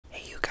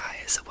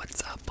guys,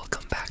 what's up?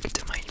 Welcome back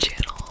to my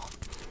channel.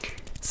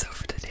 So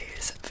for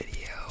today's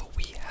video,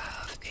 we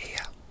have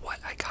a what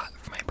I got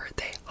for my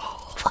birthday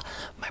haul.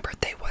 My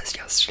birthday was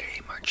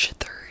yesterday, March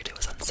 3rd. It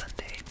was on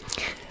Sunday,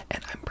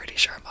 and I'm pretty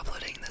sure I'm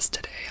uploading this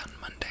today on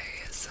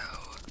Monday, so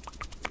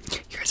you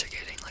guys are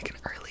getting like an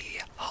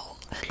early haul.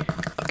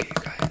 Okay, you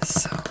guys,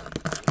 so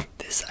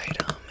this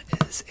item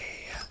is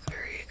a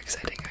very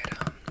exciting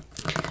item.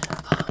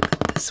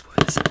 This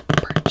was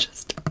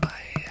purchased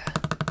by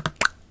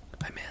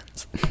my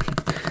mans. You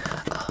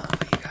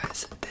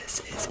guys, this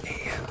is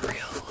a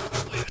real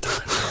Louis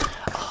Vuitton,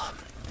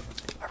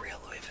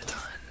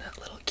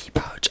 little key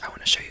pouch. I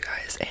want to show you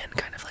guys, and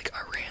kind of like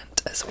a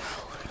rant as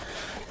well.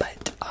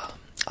 But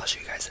I'll show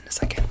you guys in a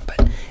second. But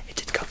it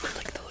did come with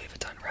like the Louis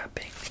Vuitton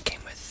wrapping. It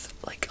came with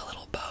like a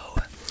little bow,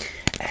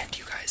 and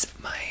you guys,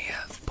 my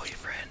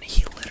boyfriend,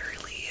 he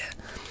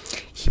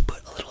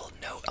put a little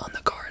note on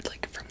the card,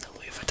 like from the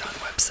Louis Vuitton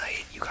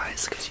website, you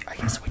guys, because I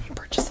guess when you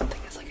purchase something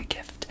as like a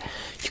gift,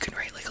 you can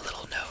write like a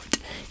little note.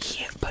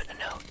 He put a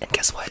note, and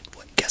guess what?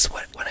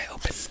 When I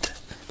opened,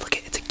 look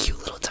at it's a cute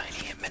little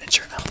tiny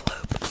miniature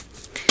envelope,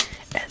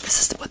 and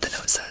this is what the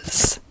note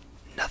says.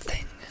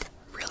 Nothing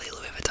really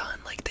Louis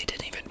Vuitton. Like, they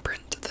didn't even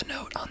print the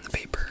note on the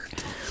paper.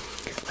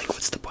 Like,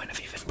 what's the point of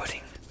even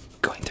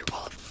going through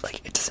all of,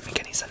 like, it doesn't make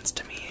any sense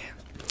to me.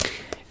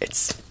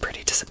 It's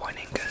pretty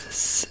disappointing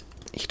because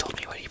he told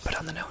me what he put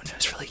on the note and it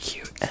was really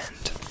cute,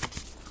 and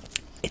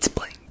it's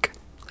blank.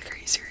 Like, are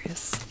you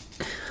serious?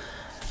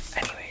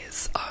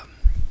 Anyways,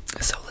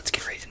 so let's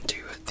get right into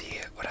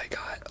what I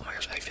got. Oh my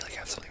gosh, I feel like I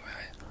have something in my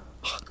eye.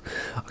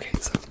 Okay,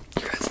 so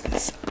you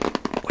guys,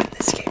 when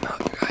this came out,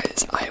 you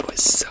guys, I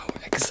was so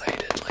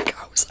excited. Like,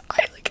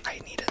 I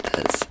needed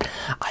this.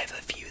 I have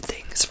a few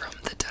things from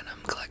the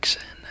denim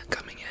collection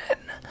coming in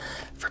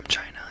from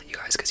China, you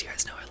guys, because you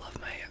guys know I love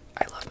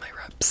my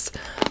reps.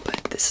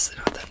 But this is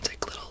an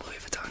authentic little Louis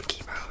Vuitton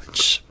key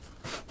pouch.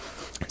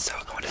 So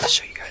I wanted to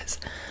show you guys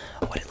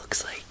what it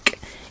looks like.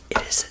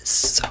 It is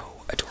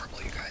so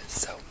adorable, you guys.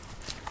 So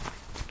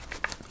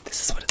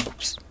this is what it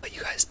looks. But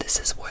you guys, this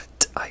is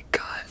what I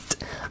got.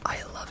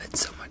 I love it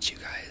so much, you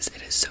guys.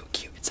 It is so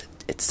cute.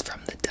 It's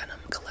from the denim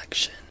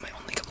collection. My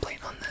only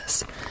complaint on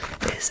this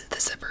is the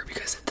zipper,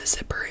 because the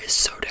zipper is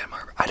so damn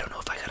hard. I don't know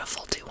if I got a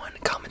faulty one.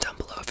 Comment down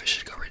below if I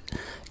should go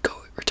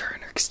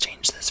return or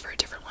exchange this for a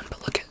different one.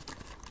 But look at,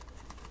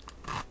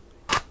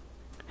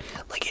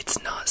 like,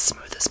 it's not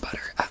smooth as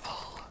butter at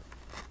all.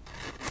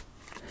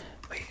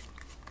 Wait.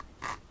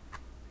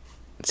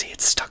 See,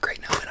 it's stuck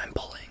right now and I'm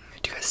pulling.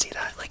 Do you guys see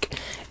that? Like,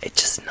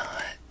 it's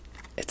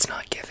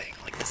not giving.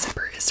 Like, the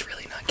zipper is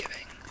really not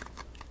giving.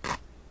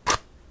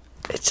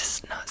 It's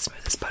just not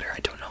smooth as butter. I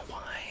don't know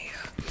why.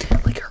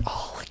 Like, are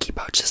all key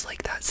pouches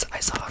like that? So I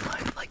saw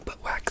online, like,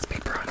 put wax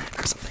paper on it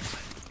or something.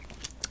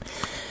 But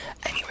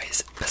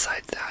anyways,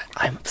 besides that,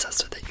 I'm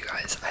obsessed with it, you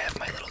guys. I have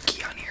my little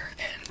key on here,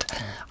 and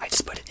I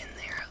just put it in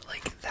there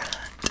like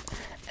that.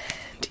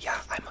 And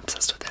yeah, I'm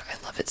obsessed with it. I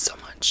love it so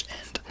much,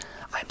 and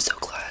I'm so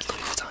glad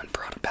Louis Vuitton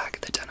brought back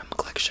the denim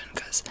collection,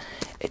 because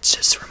it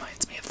just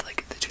reminds me of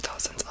like the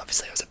 2000s.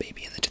 Obviously, I was a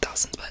baby in the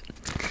 2000s, but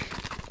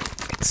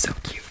it's so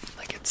cute.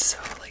 Like, it's so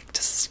like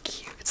just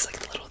cute. It's like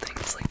the little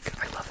things. Like,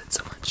 I love it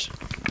so much.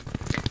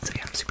 So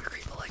yeah, I'm super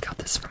grateful I got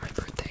this for my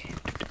birthday.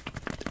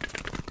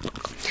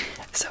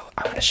 So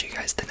I want to show you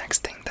guys the next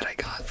thing that I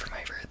got for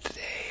my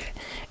birthday.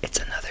 It's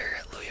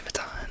another Louis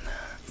Vuitton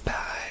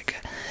bag.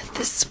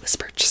 This was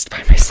purchased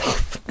by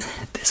myself.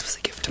 This was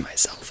a gift to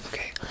myself,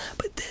 okay?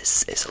 But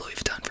this is Louis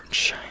Vuitton from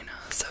China.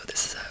 So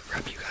this is a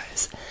rep, you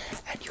guys.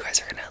 And you guys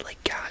are gonna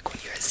like gag when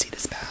you guys see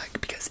this bag,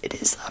 because it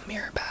is a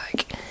mirror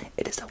bag.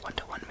 It is a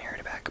 1-to-1 mirror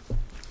bag.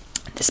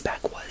 And this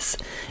bag was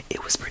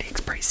pretty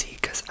pricey,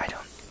 because I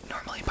don't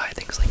normally buy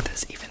things like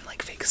this, even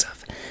like fake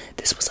stuff.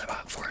 This was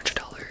about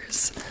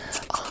 $400.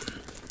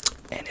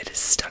 And it is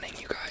stunning,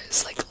 you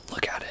guys. Like,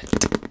 look at it.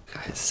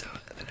 Guys, so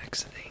the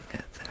next thing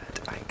that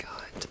I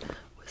got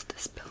was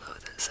this pillow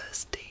that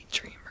says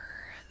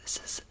Daydreamer. This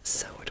is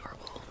so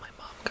adorable. My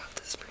mom got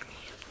this for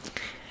me,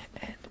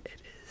 and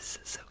it is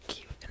so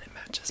cute, and it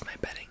matches my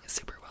bedding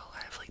super well.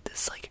 I have like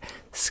this like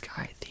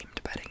sky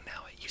themed bedding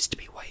now. It used to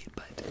be white,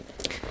 but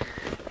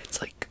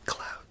it's like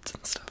clouds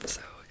and stuff,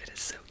 so it is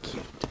so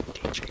cute.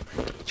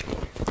 Daydreamer.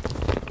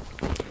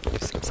 Do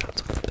some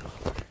sounds with the pillow.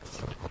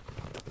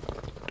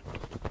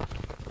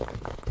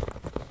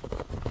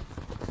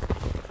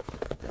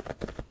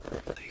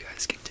 So you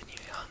guys,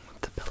 continuing on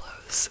with the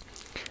pillows,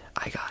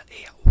 I got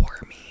a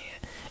Warmy,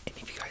 and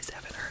if you guys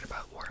haven't heard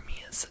about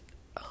Warmies,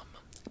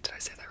 did I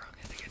say that wrong?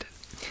 I think I did.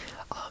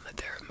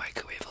 They're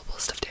microwavable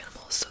stuffed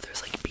animals, so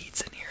there's like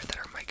beads in here that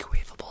are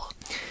microwavable,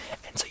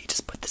 and so you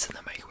just put this in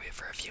the microwave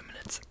for a few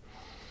minutes,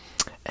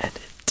 and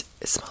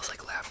it smells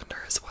like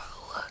lavender as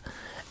well,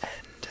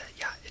 and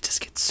yeah, it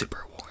just gets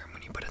super warm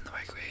when you put it in the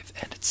microwave,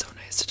 and it's so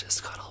nice to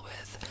just cuddle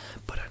with.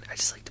 I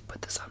just like to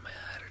put this on my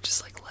head or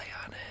just like lay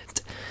on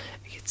it.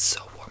 It gets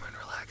so warm and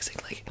relaxing.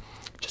 Like,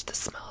 just the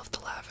smell of the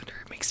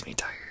lavender makes me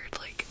tired.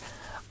 Like,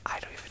 I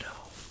don't even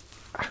know.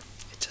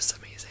 It's just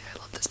amazing. I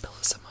love this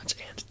pillow so much,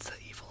 and it's the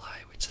Evil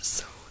Eye, which is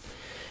so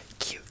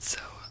cute.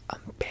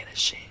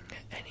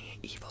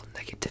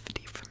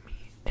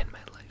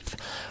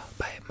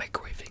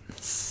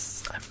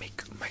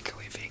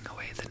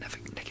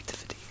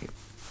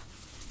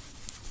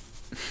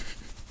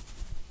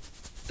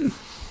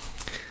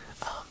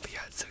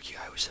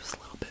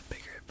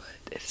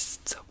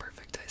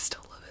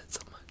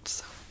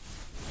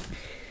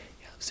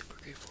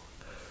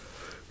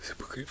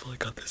 grateful I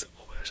got this.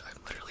 Oh my gosh, I'm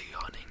literally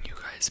yawning, you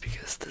guys,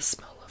 because the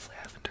smell of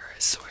lavender, I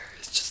swear,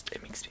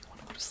 it makes me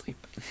want to go to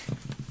sleep.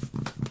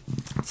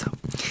 So,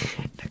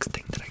 next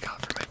thing that I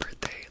got for my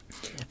birthday,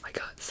 I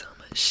got some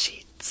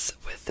sheets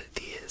with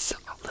these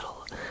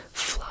little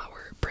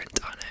flower print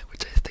on it,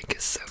 which I think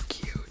is so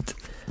cute.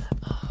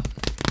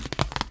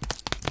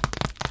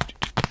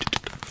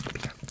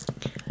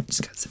 I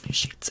just got some new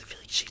sheets. I feel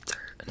like sheets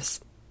are an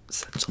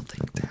essential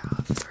thing to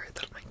have. Sorry, I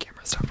thought my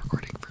camera stopped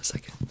recording for a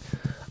second.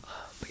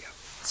 But yeah,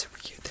 super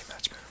cute. They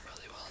match my room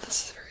really well.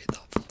 This is very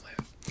thoughtful.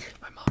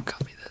 My mom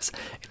got me this,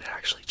 and it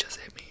actually just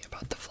hit me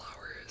about the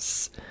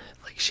flowers.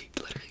 Like, she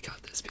literally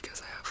got this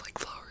because I have like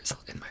flowers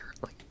in my room.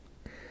 Like,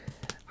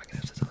 I'm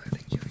gonna have to tell her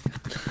thank you again.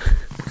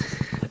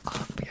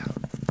 But yeah.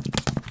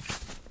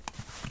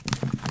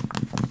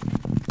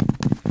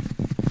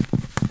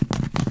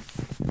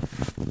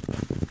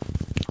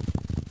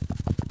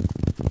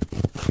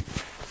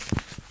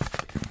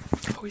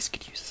 I always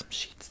could use some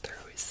sheets. They're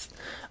always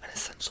an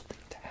essential thing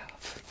to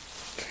have.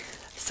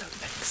 So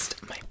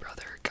next, my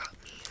brother got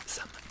me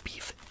some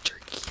beef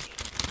jerky.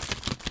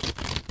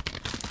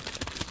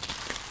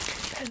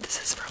 And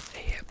this is from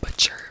a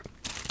butcher.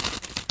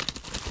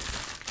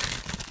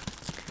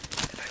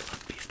 And I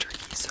love beef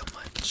jerky so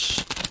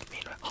much.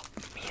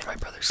 Me and my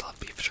brothers love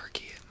beef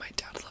jerky. My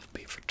dad loved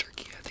beef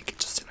jerky. I think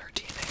it's just in our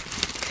DNA.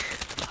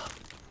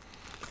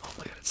 Oh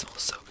my god, it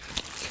smells so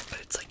good. But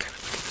it's like kind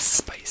of like a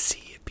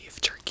spicy beef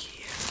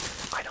jerky.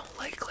 I don't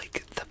like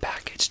the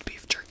packaged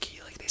beef jerky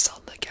like they sell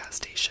in the gas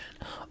station.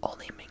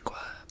 Only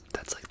Mingua.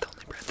 That's like the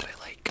only brand that I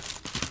like.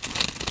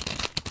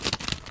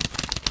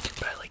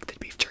 But I like the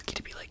beef jerky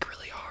to be like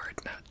really hard,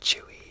 not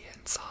chewy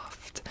and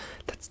soft.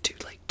 That's too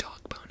like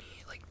dog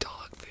bony, like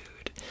dog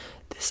food.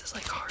 This is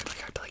like hard, like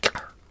I have to like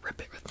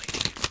rip it with my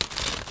teeth.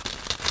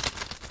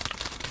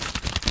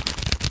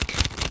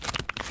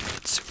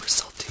 It's super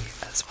salty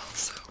as well,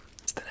 so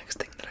the next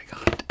thing that I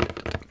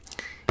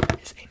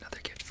got is another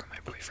gift from my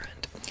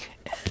boyfriend,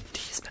 and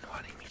he's been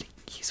wanting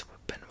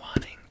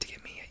to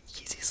get me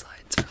Yeezy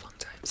slides for a long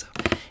time, so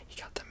he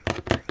got them for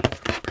me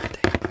for my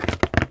birthday.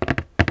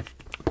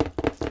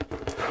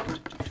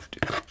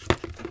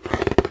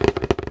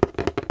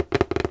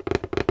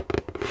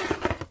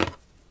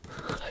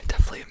 I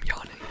definitely am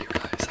yawning, you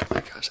guys. Oh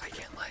my gosh, I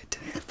can't lie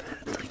today.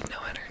 But like no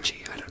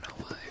energy. I don't know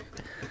why.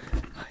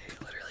 I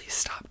literally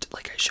stopped.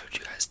 Like I showed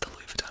you guys the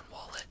Louis Vuitton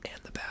wallet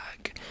and the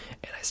bag,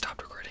 and I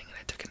stopped recording and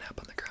I took a nap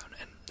on the ground.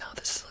 And now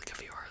this is like a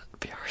few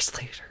hours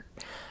later.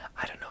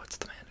 I don't know what's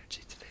my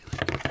energy today.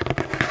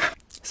 Like,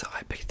 so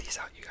I picked these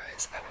out, you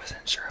guys. I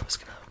wasn't sure I was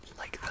gonna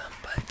like them,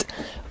 but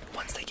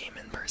once they came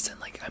in person,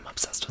 like I'm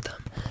obsessed with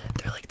them.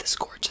 They're like this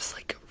gorgeous,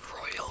 like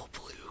royal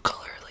blue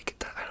color. Like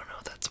that. I don't know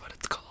if that's what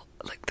it's called.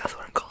 Like that's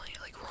what I'm calling it.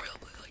 Like royal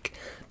blue. Like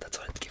that's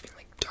what it's giving.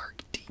 Like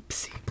dark, deep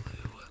sea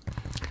blue.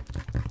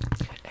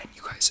 And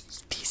you guys,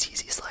 these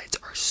Yeezy slides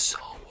are so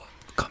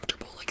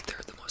comfortable. Like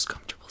they're the most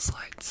comfortable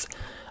slides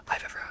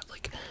I've ever had.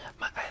 Like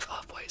I have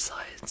off-white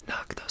slides.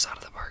 Knock those out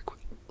of the park.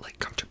 Like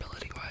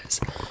comfortability wise,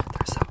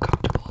 they're so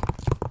comfortable.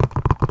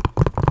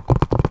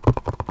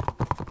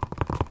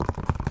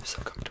 They're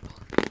so comfortable.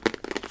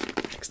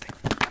 Next thing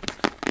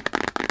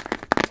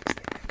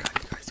I got,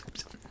 you guys,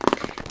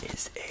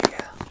 is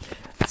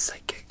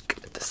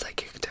the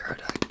Psychic Tarot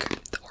deck,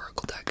 the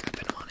Oracle deck. I've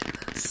been wanting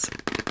this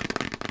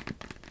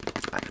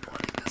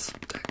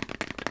deck,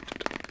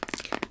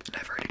 and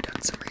I've already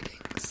done some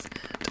readings,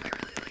 and I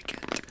really like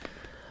it.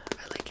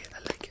 I like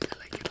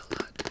it a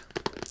lot.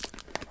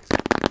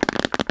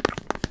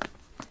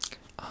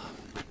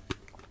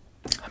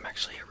 I'm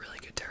actually a really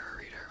good tarot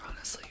reader,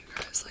 honestly, you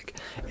guys. Like,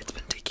 it's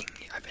been taking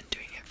me, I've been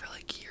doing it for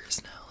like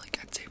years now. Like,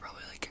 I'd say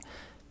probably like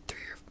 3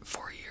 or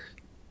 4 years.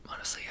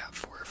 Honestly, yeah,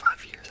 4 or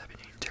 5 years I've been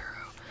doing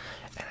tarot.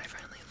 And I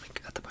finally am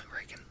like at the point where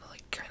I can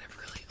like kind of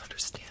really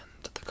understand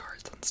the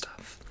cards and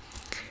stuff.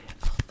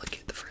 Look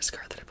at the first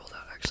card that I pulled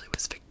out actually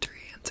was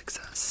Victory and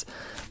Success.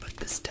 But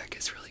this deck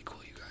is really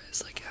cool, you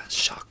guys. Like, it has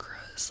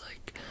chakras,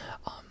 like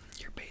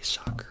your base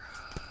chakra,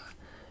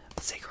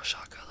 sacral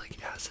chakra, like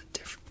it has a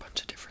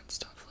bunch of different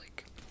stuff,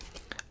 like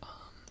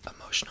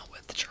emotional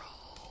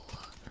withdrawal,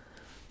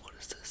 what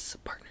is this,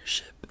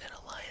 partnership and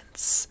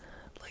alliance.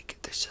 Like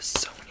there's just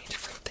so many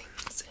different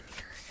things in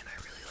here, and I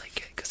really like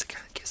it because it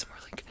kind of gives more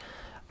like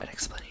an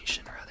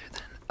explanation rather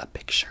than a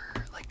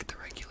picture like the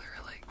regular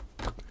like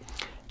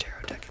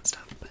tarot deck and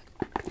stuff. But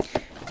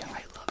yeah,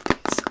 I love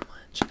these so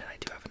much, and I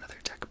do have another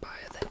deck by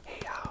the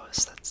Hay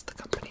House. That's the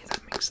company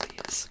that makes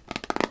these.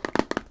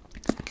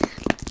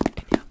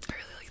 And yeah, I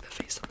really like the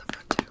face on the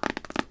front too.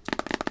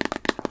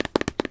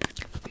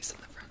 The face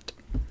on the front.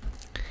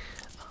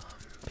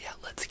 But yeah,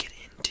 let's get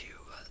into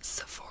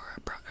Sephora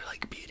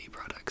like beauty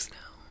products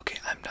now. Okay,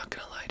 I'm not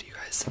gonna lie to you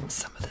guys.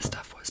 Some of this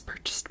stuff was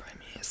purchased by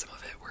me. Some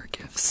of it were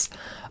gifts.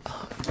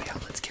 But yeah,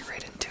 let's get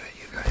right into it,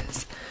 you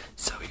guys.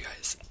 So you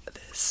guys,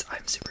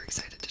 I'm super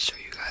excited to show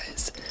you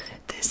guys.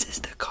 This is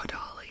the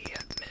Caudalie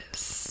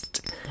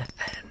Mist,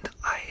 and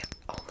I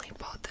only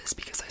bought this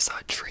because I saw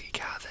Drake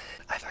have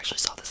it. I've actually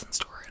saw this in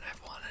store and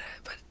I've wanted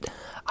it, but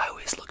I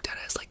always looked at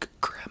it as like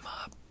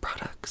grandma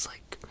products,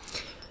 like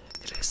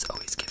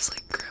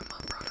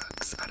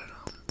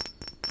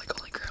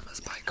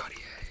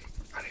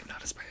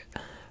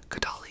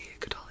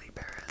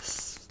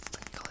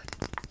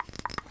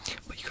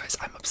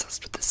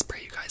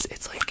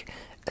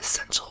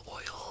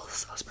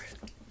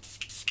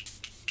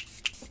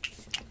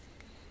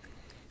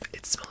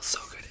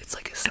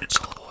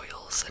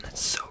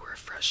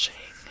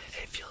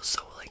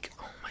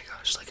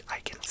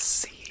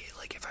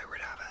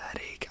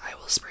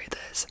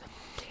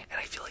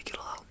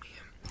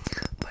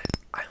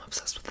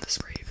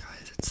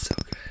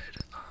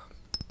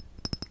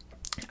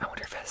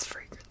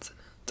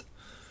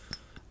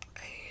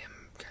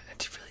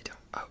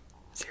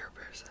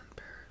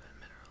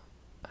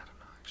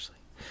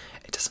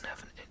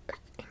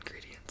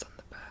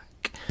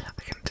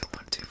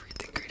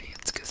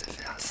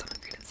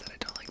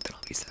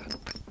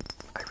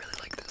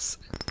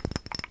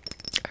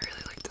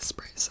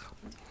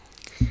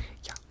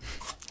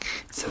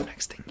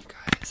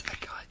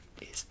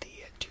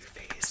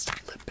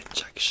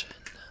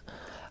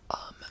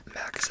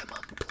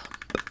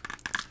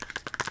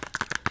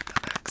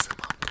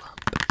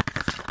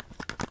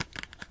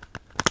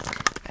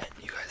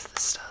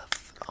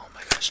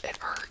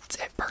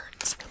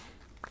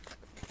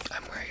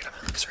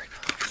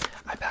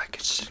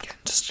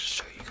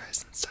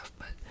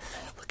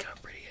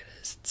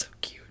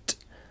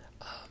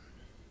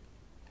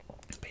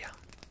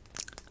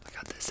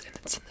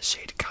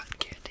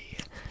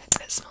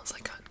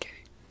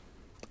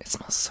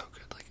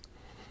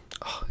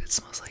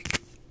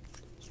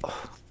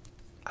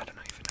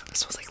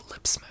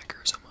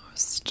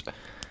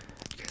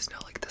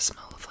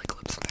smell of like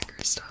lip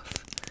smacker stuff.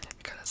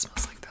 It kind of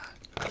smells like that.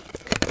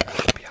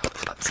 But yeah,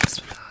 I'm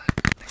obsessed with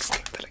that. Next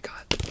thing that I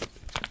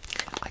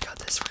got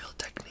this Real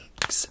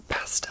Techniques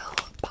Pastel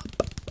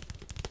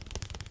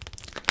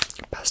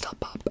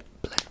Pop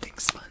blending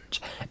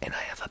sponge, and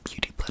I have a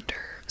Beauty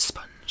Blender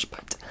sponge,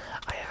 but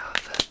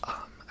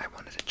I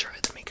wanted to try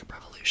the Makeup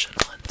Revolution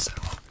one, so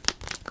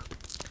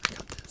I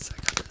got this, and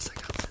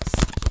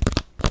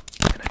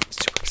I'm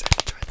super excited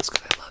to try this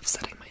because I love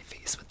setting my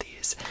face with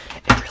these.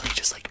 It really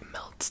just like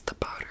melts the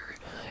powder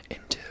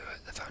into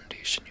the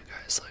foundation, you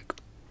guys. Like,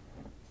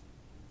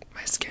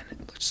 my skin, it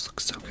just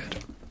looks so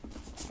good.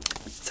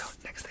 So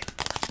next thing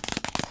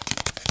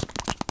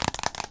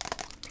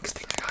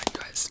I got, you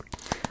guys.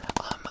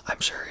 I'm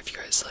sure if you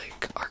guys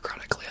like are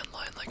chronically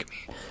online like me,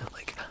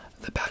 like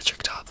the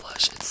Patrick Ta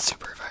blush, it's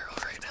super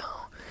viral right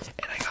now,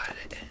 and I got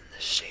it in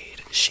the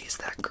shade She's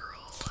That Girl.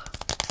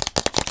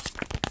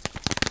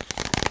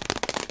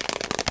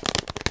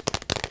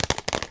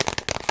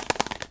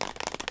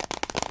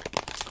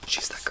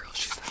 She's that girl,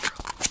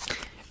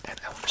 and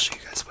I want to show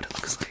you guys what it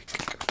looks like.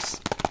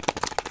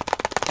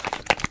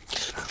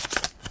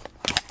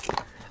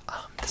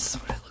 This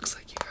is what it looks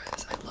like, you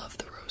guys. I love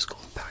the rose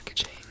gold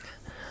packaging.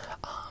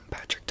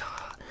 Patrick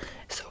Ta.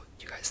 So,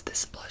 you guys,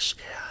 this blush,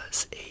 it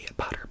has a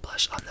powder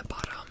blush on the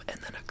bottom and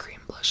then a cream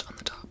blush on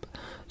the top.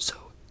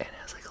 So, it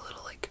has like a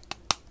little like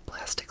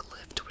plastic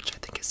lift, which I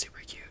think is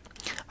super cute.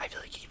 I feel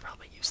like you could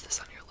probably use this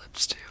on your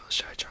lips too.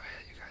 Should I try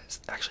it, you guys?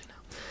 Actually,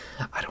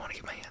 no. I don't want to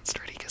get my hands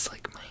dirty because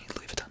like my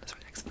Louis Vuitton is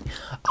right next to me.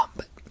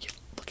 But yeah,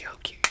 look at how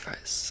cute, you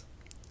guys.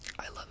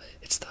 I love it.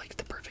 It's like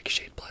the perfect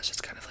shade blush.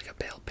 It's kind of like a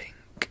pale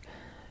pink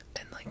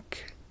and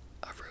like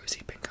a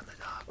rosy pink on the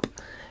top.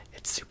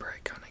 It's super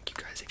iconic, you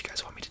guys. If you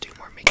guys want me to do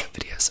more makeup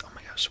videos, oh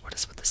my gosh, what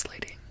is with this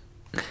lighting?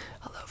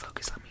 Hello,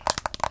 focus on me.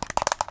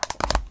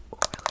 Oh,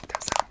 I like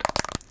that sound.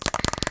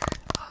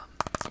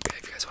 Okay,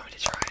 if you guys want me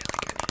to try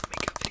like a new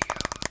makeup video,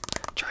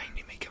 trying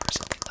new makeup or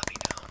something, let me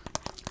know.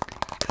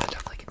 Because I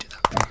definitely can do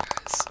that for you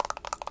guys.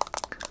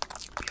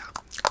 But yeah,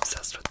 I'm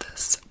obsessed with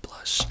this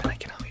blush, and I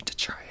cannot wait to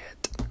try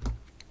it.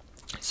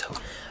 So,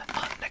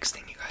 next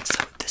thing, you guys.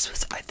 So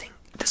I think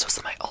this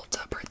was my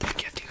Ulta birthday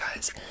gift, you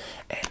guys,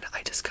 and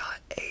I just got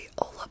a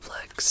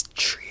Olaplex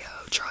Trio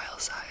trial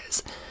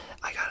size.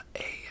 I got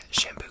a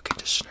shampoo,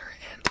 conditioner,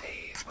 and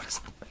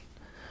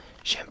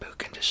shampoo,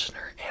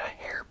 conditioner, and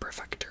a hair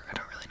perfector. I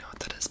don't really know what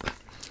that is, but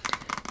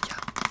yeah,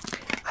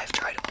 I've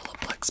tried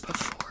Olaplex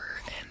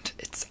before, and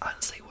it's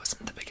honestly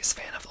wasn't the biggest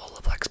fan of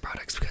Olaplex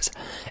products because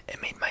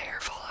it made my hair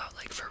fall out,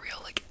 like for real.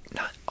 Like,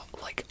 not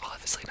like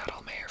obviously not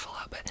all my hair fall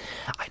out, but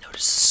I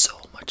noticed so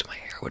much my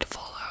hair would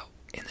fall out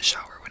in the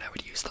shower when I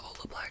would use the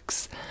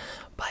Olaplex.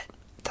 But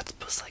that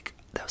was like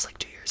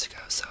 2 years ago,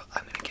 so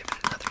I'm gonna give it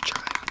another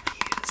try with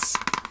these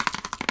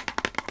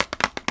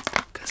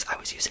because I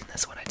was using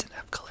this when I didn't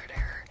have colored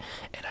hair,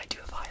 and I do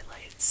have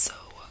highlights, so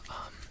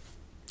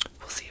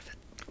we'll see if it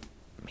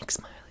makes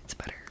my highlights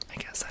better. I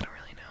guess I don't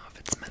really know if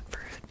it's meant for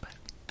it, but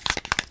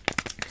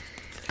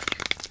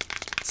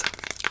so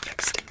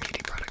next in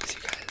beauty products,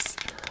 you guys,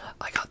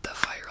 I got the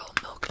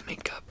Viral Milk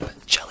Makeup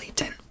Jelly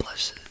Tint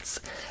Blushes,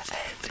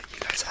 and you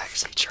guys, I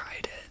actually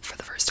tried it for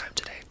the first time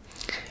today.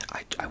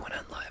 I went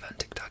on live on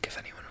TikTok. If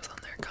anyone was on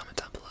there, comment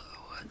down below.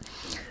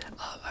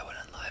 I went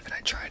on live and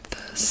I tried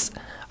this.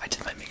 I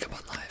did my makeup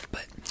on live,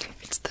 but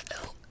it's the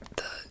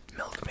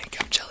Milk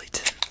Makeup Jelly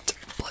Tint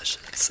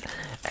Blushes,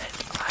 and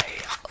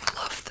I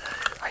love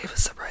I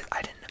was surprised.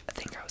 I didn't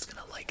think I was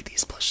gonna like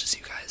these blushes,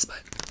 you guys,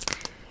 but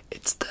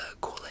it's the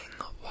Cooling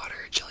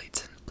Water Jelly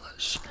Tint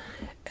Blush,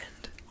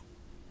 and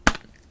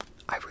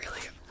I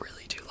really,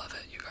 really do love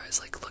it, you guys.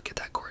 Like, look at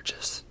that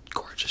gorgeous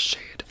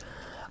shade.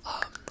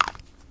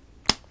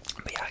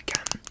 But yeah,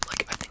 again,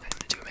 like, I think I'm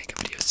gonna do a makeup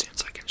video soon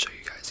so I can show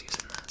you guys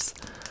using this.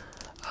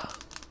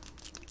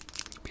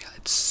 But yeah,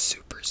 it's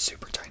super,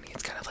 super tiny.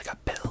 It's kind of like a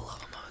pill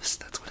almost.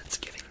 That's what it's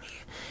giving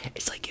me.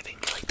 It's like giving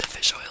me like the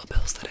fish oil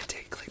pills that I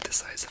take, like the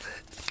size of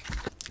it.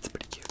 It's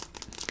pretty cute.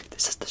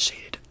 This is the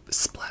shade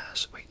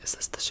Splash. Wait, is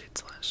this the shade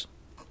Splash?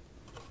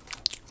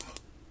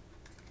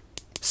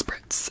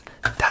 Spritz.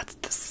 That's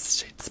the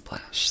shade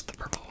Splash, the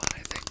purple one,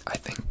 I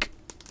think.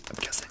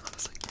 I'm guessing,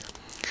 honestly.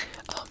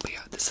 But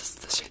yeah, this is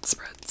the shade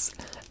Spritz,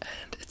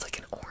 and it's like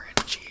an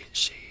orangey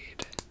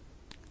shade.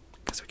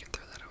 Because we can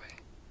throw that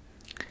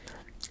away.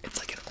 It's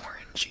like an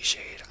orangey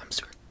shade.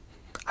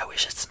 I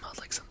wish it smelled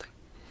like something.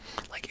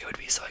 Like, it would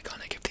be so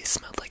iconic if these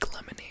smelled like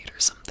lemonade or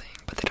something,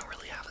 but they don't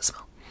really have a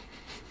smell,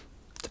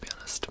 to be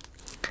honest.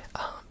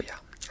 But yeah,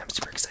 I'm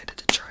super excited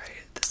to try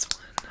this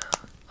one.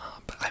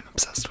 But I'm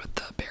obsessed with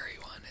the berry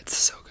one. It's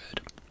so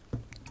good.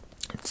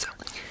 So,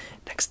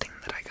 next thing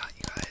that I got,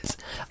 you guys,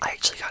 I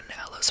actually got an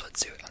Aloe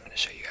sweatsuit. I'm going to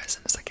show you guys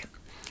in a second.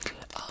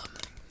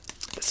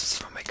 This was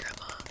from my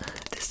grandma.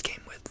 This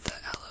came with the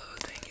Aloe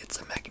thing. It's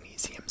a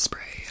magnesium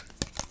spray,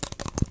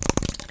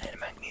 and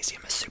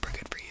magnesium is super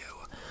good for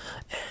you.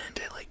 And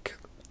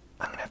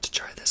I'm going to have to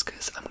try this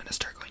because I'm going to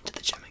start going to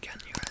the gym again,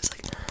 you guys.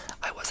 Like,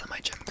 I was on my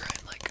gym grind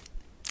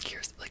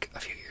a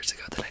few years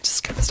ago, then I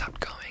just kind of stopped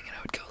going, and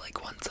I would go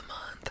like once a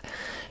month.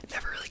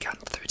 Never really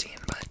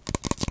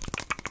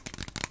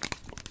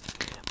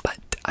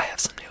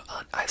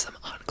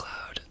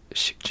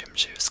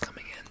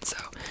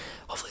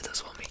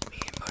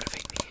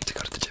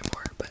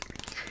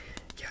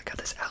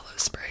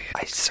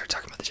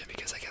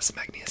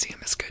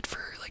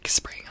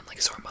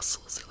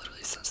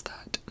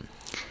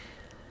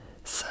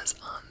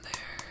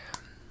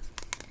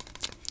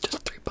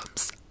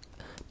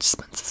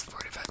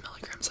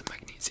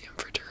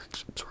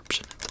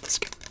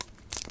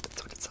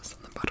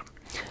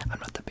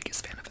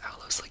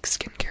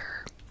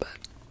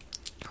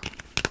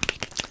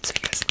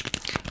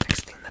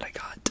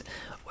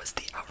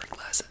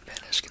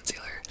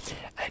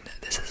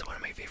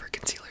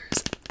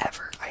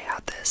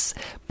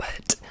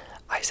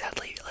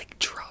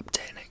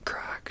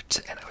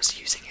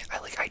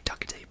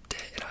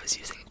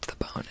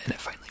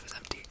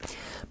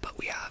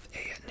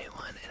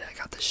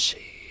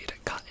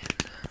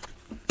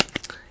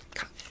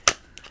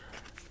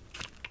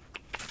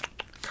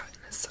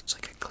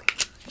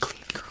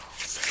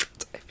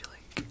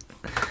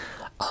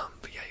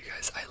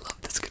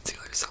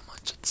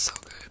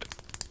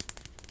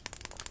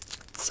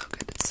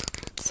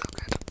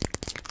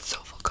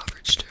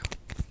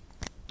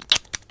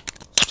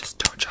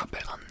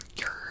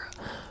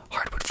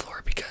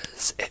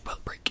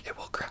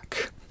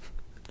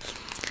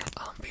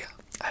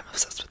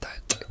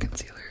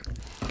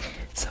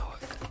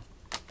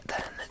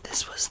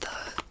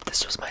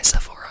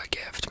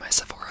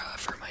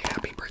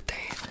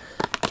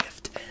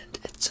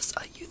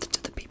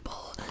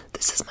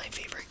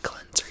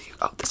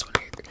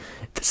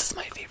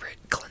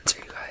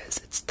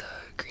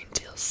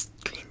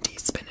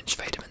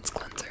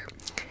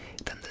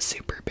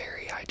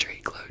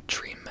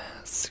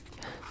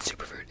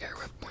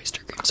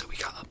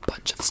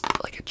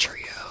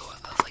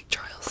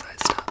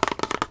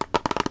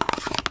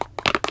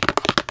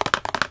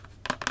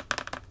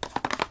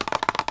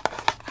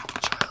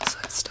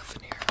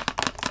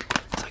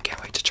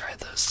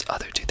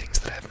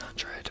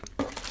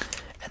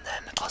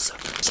also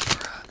from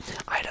Sephora,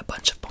 I had a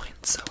bunch of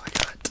points, so I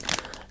got,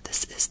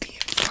 this is the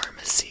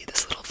Pharmacy,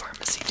 this little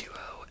Pharmacy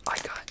duo. I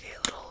got a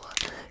little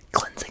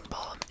cleansing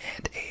balm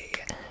and a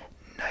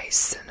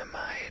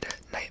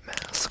niacinamide night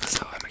mask,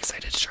 so I'm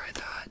excited to try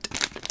that.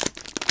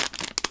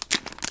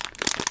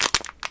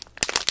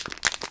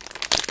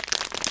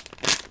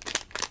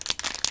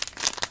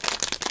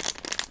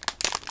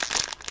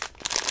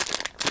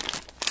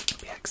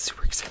 Yeah,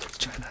 super excited to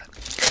try that.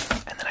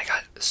 And then I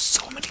got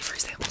so many free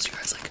samples, you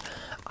guys. Like,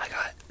 I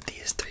got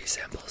these 3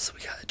 samples.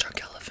 We got a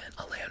Drunk Elephant,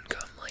 a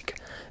Lancome, like,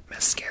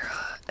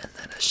 mascara, and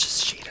then a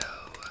Shiseido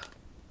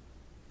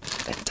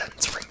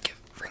Intense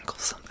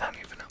Wrinkles. I don't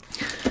even know.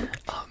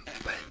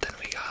 But then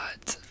we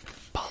got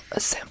a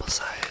sample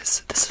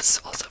size. This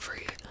is also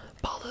free.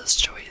 Paula's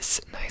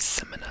Choice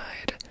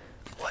Niacinamide.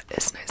 What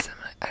is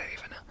niacinamide? I don't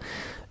even know.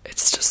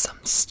 It's just some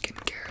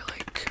skincare,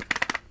 like,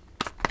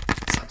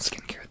 some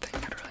skincare thing.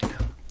 I don't really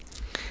know.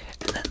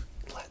 And then,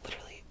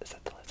 literally, is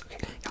that the last? Okay,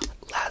 yeah.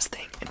 Last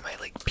thing in my,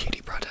 like,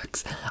 beauty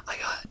products, I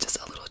got just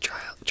a little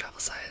travel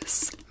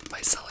size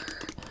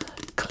micellar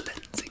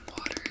cleansing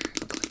water.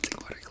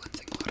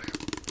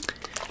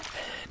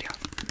 And yeah.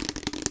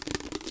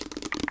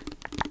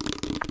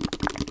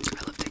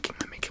 I love taking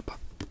my makeup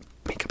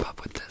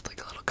off with the,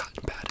 like, a little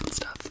cotton pad and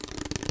stuff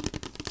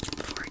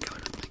before I go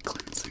in with my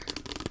cleanser.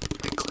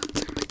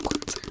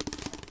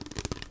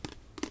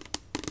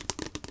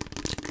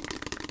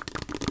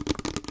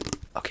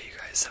 Okay, you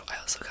guys, so I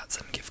also got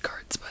some gift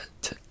cards,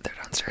 but they're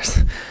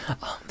downstairs.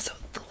 So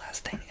the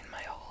last thing in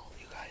my haul,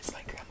 you guys,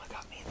 my grandma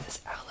got me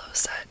this aloe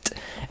set,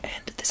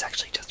 and this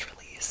actually just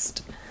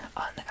released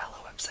on the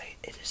aloe website.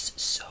 It is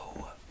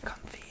so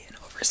comfy and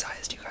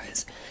oversized, you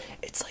guys.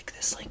 It's like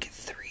this, like,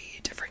 3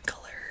 different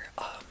color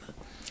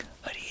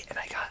hoodie, and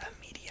I got a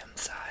medium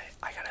size.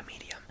 I got a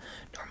medium.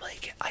 Normally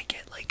I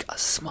get like a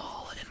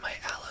small in my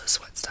aloe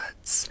sweat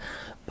sets,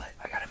 but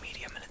I got a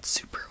medium, and it's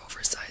super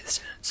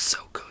oversized, and it's so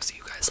cozy,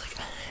 you guys. Like,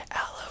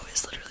 aloe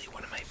is literally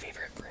one of my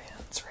favorite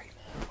brands right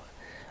now.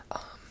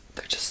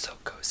 They're just so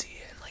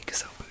cozy and, like,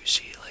 so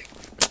bougie. Like,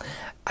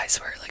 I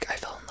swear, like, I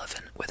fell in love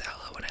with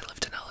aloe when I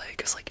lived in LA,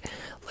 because, like,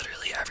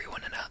 literally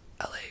everyone in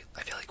LA,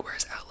 I feel like,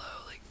 wears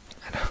aloe. Like,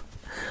 I know.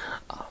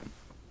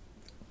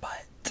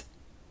 But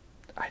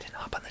I didn't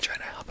hop on the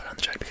trend. I hopped on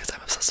the trend because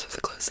I'm obsessed with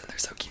the clothes, and they're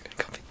so cute and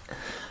comfy.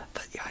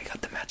 But yeah, I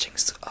got the matching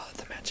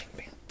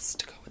pants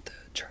to go with the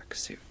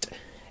tracksuit,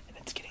 and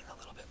it's getting a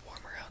little bit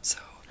warmer out, so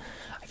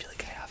I feel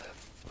like I have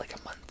like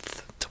a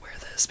month to wear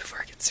this before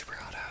I get super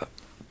hot